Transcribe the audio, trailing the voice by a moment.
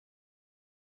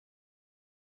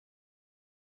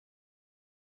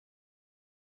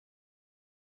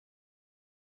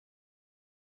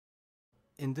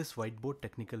In this whiteboard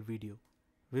technical video,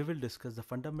 we will discuss the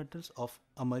fundamentals of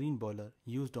a marine boiler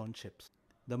used on ships.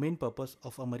 The main purpose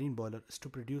of a marine boiler is to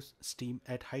produce steam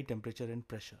at high temperature and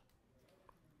pressure.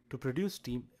 To produce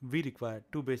steam, we require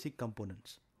two basic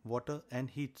components, water and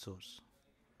heat source.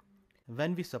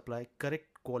 When we supply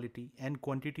correct quality and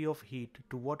quantity of heat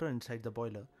to water inside the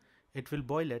boiler, it will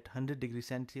boil at 100 degrees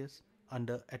Celsius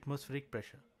under atmospheric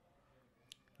pressure.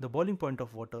 The boiling point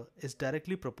of water is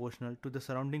directly proportional to the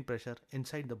surrounding pressure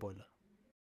inside the boiler.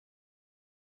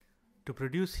 To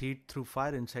produce heat through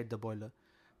fire inside the boiler,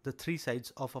 the three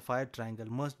sides of a fire triangle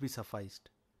must be sufficed.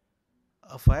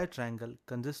 A fire triangle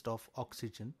consists of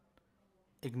oxygen,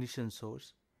 ignition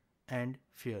source, and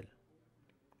fuel.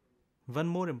 One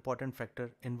more important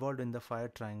factor involved in the fire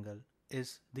triangle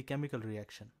is the chemical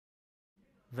reaction.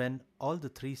 When all the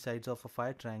three sides of a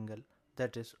fire triangle,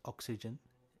 that is oxygen,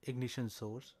 ignition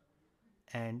source,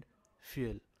 and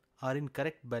fuel, are in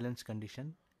correct balance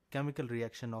condition, chemical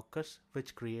reaction occurs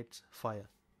which creates fire.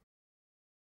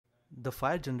 The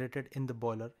fire generated in the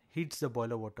boiler heats the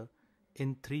boiler water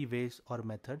in three ways or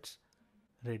methods: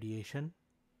 radiation,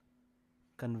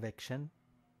 convection,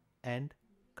 and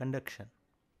conduction.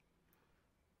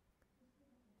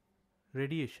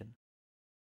 Radiation.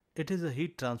 It is a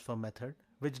heat transfer method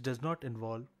which does not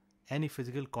involve any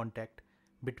physical contact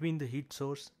between the heat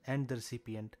source and the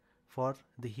recipient for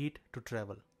the heat to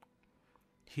travel.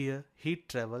 Here, heat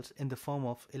travels in the form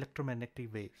of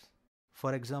electromagnetic waves.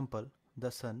 For example,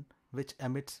 the sun, which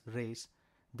emits rays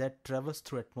that travels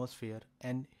through atmosphere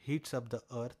and heats up the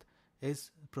earth,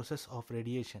 is a process of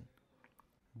radiation.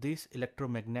 These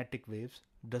electromagnetic waves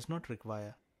does not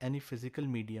require any physical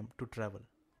medium to travel.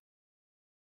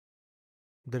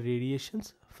 The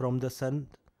radiations from the sun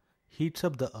heats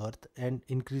up the earth and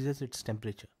increases its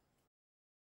temperature.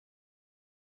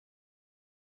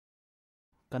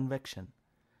 Convection.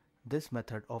 This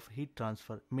method of heat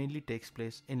transfer mainly takes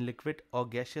place in liquid or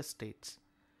gaseous states.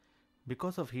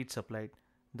 Because of heat supplied,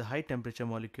 the high temperature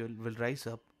molecule will rise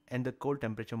up and the cold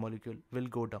temperature molecule will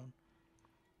go down.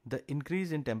 The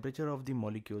increase in temperature of the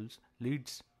molecules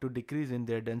leads to decrease in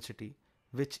their density,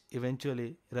 which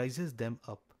eventually rises them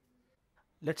up.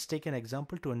 Let's take an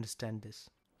example to understand this.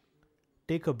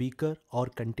 Take a beaker or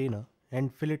container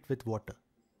and fill it with water.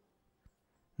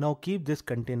 Now keep this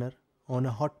container on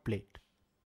a hot plate.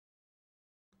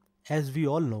 As we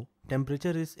all know,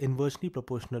 temperature is inversely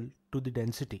proportional to the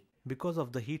density. Because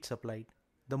of the heat supplied,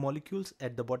 the molecules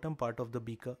at the bottom part of the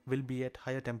beaker will be at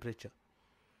higher temperature.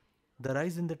 The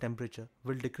rise in the temperature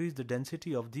will decrease the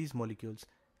density of these molecules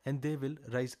and they will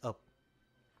rise up,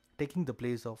 taking the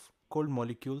place of cold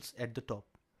molecules at the top.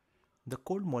 The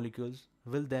cold molecules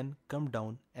will then come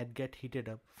down and get heated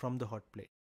up from the hot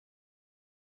plate.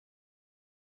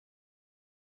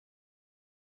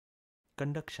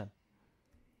 Conduction.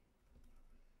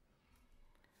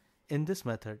 In this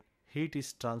method, heat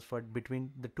is transferred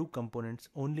between the two components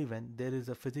only when there is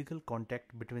a physical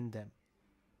contact between them.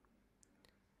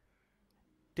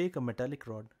 Take a metallic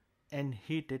rod and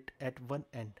heat it at one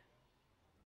end.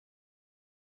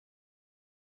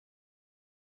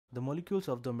 The molecules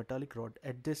of the metallic rod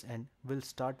at this end will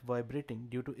start vibrating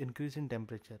due to increase in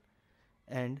temperature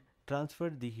and transfer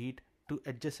the heat to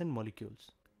adjacent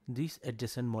molecules. These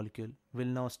adjacent molecules will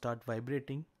now start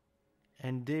vibrating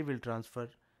and they will transfer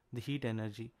the heat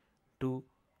energy to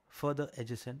further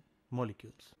adjacent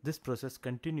molecules. This process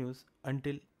continues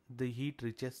until the heat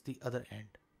reaches the other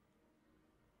end.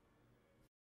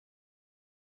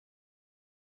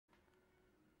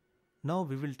 Now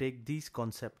we will take these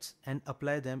concepts and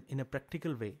apply them in a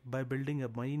practical way by building a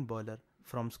marine boiler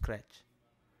from scratch.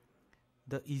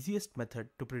 The easiest method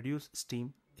to produce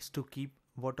steam is to keep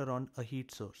water on a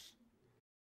heat source.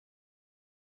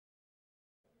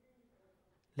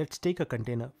 Let's take a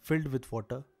container filled with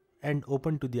water and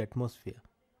open to the atmosphere.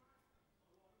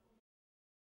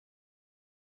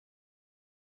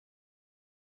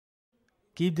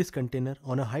 Keep this container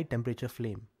on a high temperature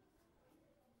flame.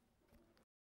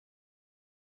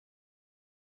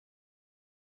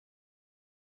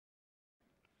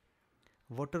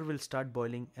 Water will start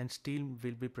boiling and steam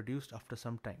will be produced after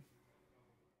some time.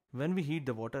 When we heat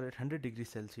the water at 100 degrees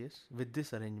Celsius with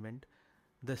this arrangement,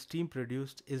 the steam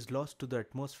produced is lost to the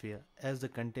atmosphere as the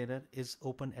container is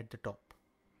open at the top.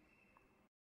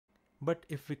 But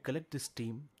if we collect the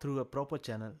steam through a proper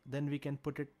channel, then we can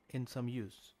put it in some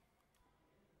use.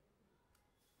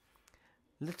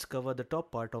 Let's cover the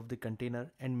top part of the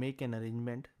container and make an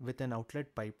arrangement with an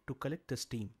outlet pipe to collect the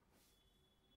steam.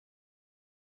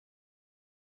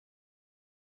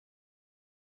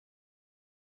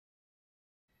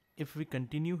 If we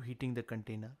continue heating the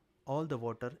container, all the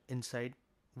water inside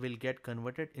will get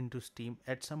converted into steam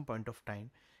at some point of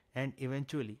time, and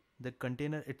eventually the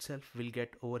container itself will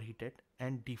get overheated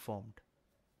and deformed.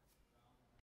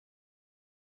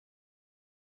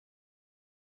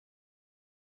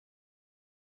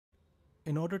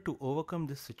 In order to overcome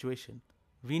this situation,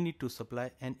 we need to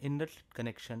supply an inlet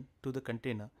connection to the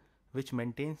container which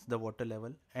maintains the water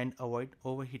level and avoid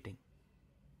overheating.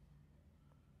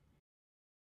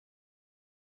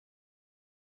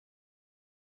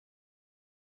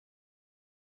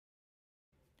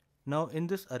 Now in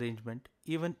this arrangement,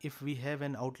 even if we have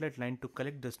an outlet line to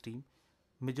collect the steam,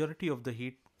 majority of the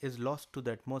heat is lost to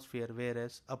the atmosphere,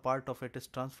 whereas a part of it is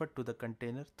transferred to the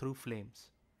container through flames.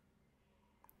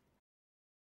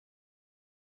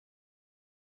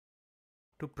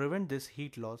 To prevent this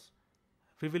heat loss,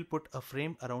 we will put a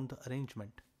frame around the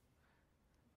arrangement.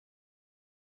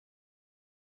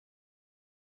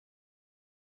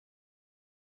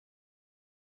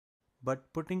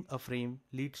 But putting a frame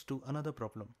leads to another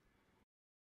problem.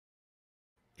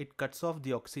 It cuts off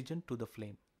the oxygen to the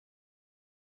flame.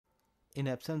 In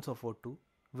absence of O2,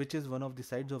 which is one of the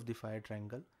sides of the fire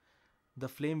triangle, the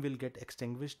flame will get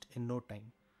extinguished in no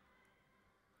time.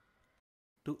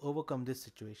 To overcome this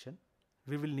situation,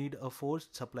 we will need a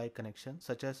forced supply connection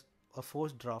such as a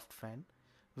forced draft fan,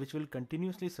 which will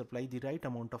continuously supply the right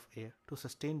amount of air to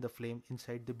sustain the flame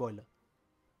inside the boiler.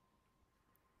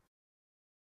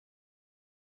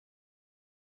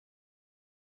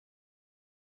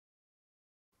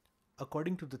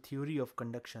 According to the theory of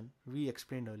conduction we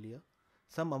explained earlier,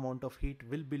 some amount of heat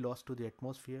will be lost to the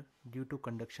atmosphere due to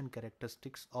conduction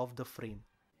characteristics of the frame.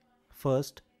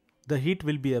 First, the heat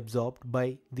will be absorbed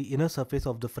by the inner surface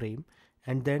of the frame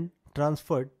and then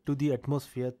transferred to the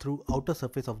atmosphere through outer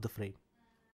surface of the frame.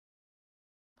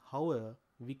 However,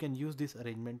 we can use this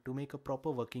arrangement to make a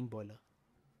proper working boiler.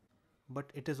 But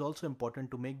it is also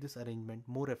important to make this arrangement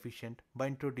more efficient by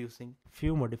introducing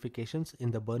few modifications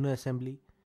in the burner assembly,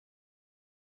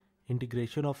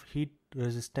 integration of heat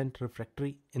resistant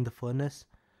refractory in the furnace,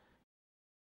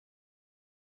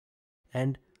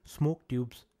 and smoke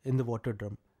tubes in the water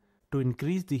drum to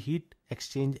increase the heat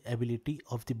exchange ability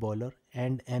of the boiler,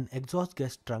 and an exhaust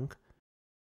gas trunk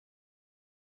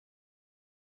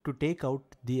to take out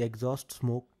the exhaust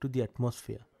smoke to the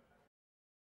atmosphere.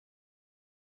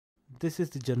 This is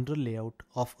the general layout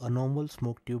of a normal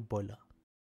smoke tube boiler.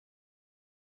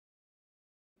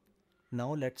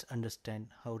 Now let's understand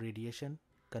how radiation,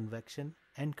 convection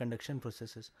and conduction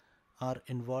processes are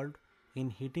involved in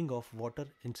heating of water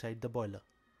inside the boiler.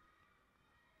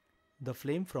 The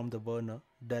flame from the burner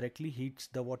directly heats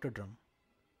the water drum.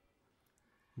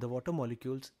 The water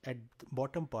molecules at the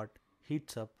bottom part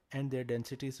heats up and their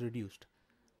density is reduced.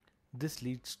 This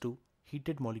leads to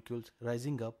heated molecules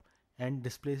rising up and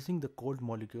displacing the cold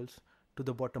molecules to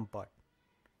the bottom part.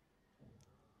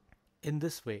 In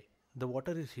this way, the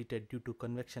water is heated due to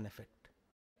convection effect.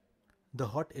 The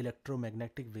hot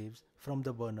electromagnetic waves from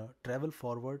the burner travel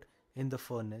forward in the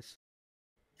furnace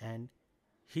and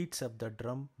heats up the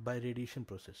drum by radiation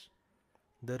process.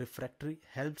 The refractory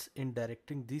helps in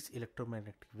directing these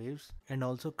electromagnetic waves and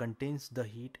also contains the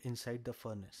heat inside the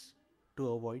furnace to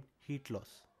avoid heat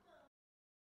loss.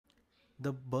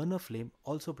 The burner flame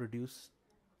also produces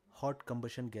hot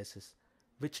combustion gases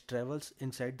which travels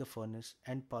inside the furnace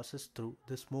and passes through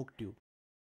the smoke tube.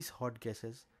 These hot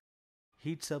gases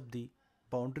heats up the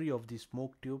boundary of the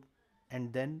smoke tube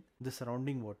and then the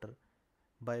surrounding water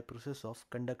by a process of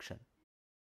conduction.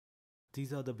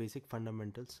 These are the basic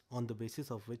fundamentals on the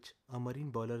basis of which a marine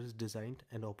boiler is designed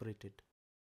and operated.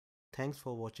 Thanks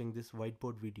for watching this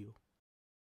whiteboard video.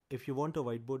 If you want a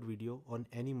whiteboard video on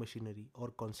any machinery or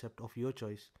concept of your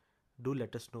choice, do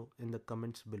let us know in the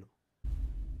comments below.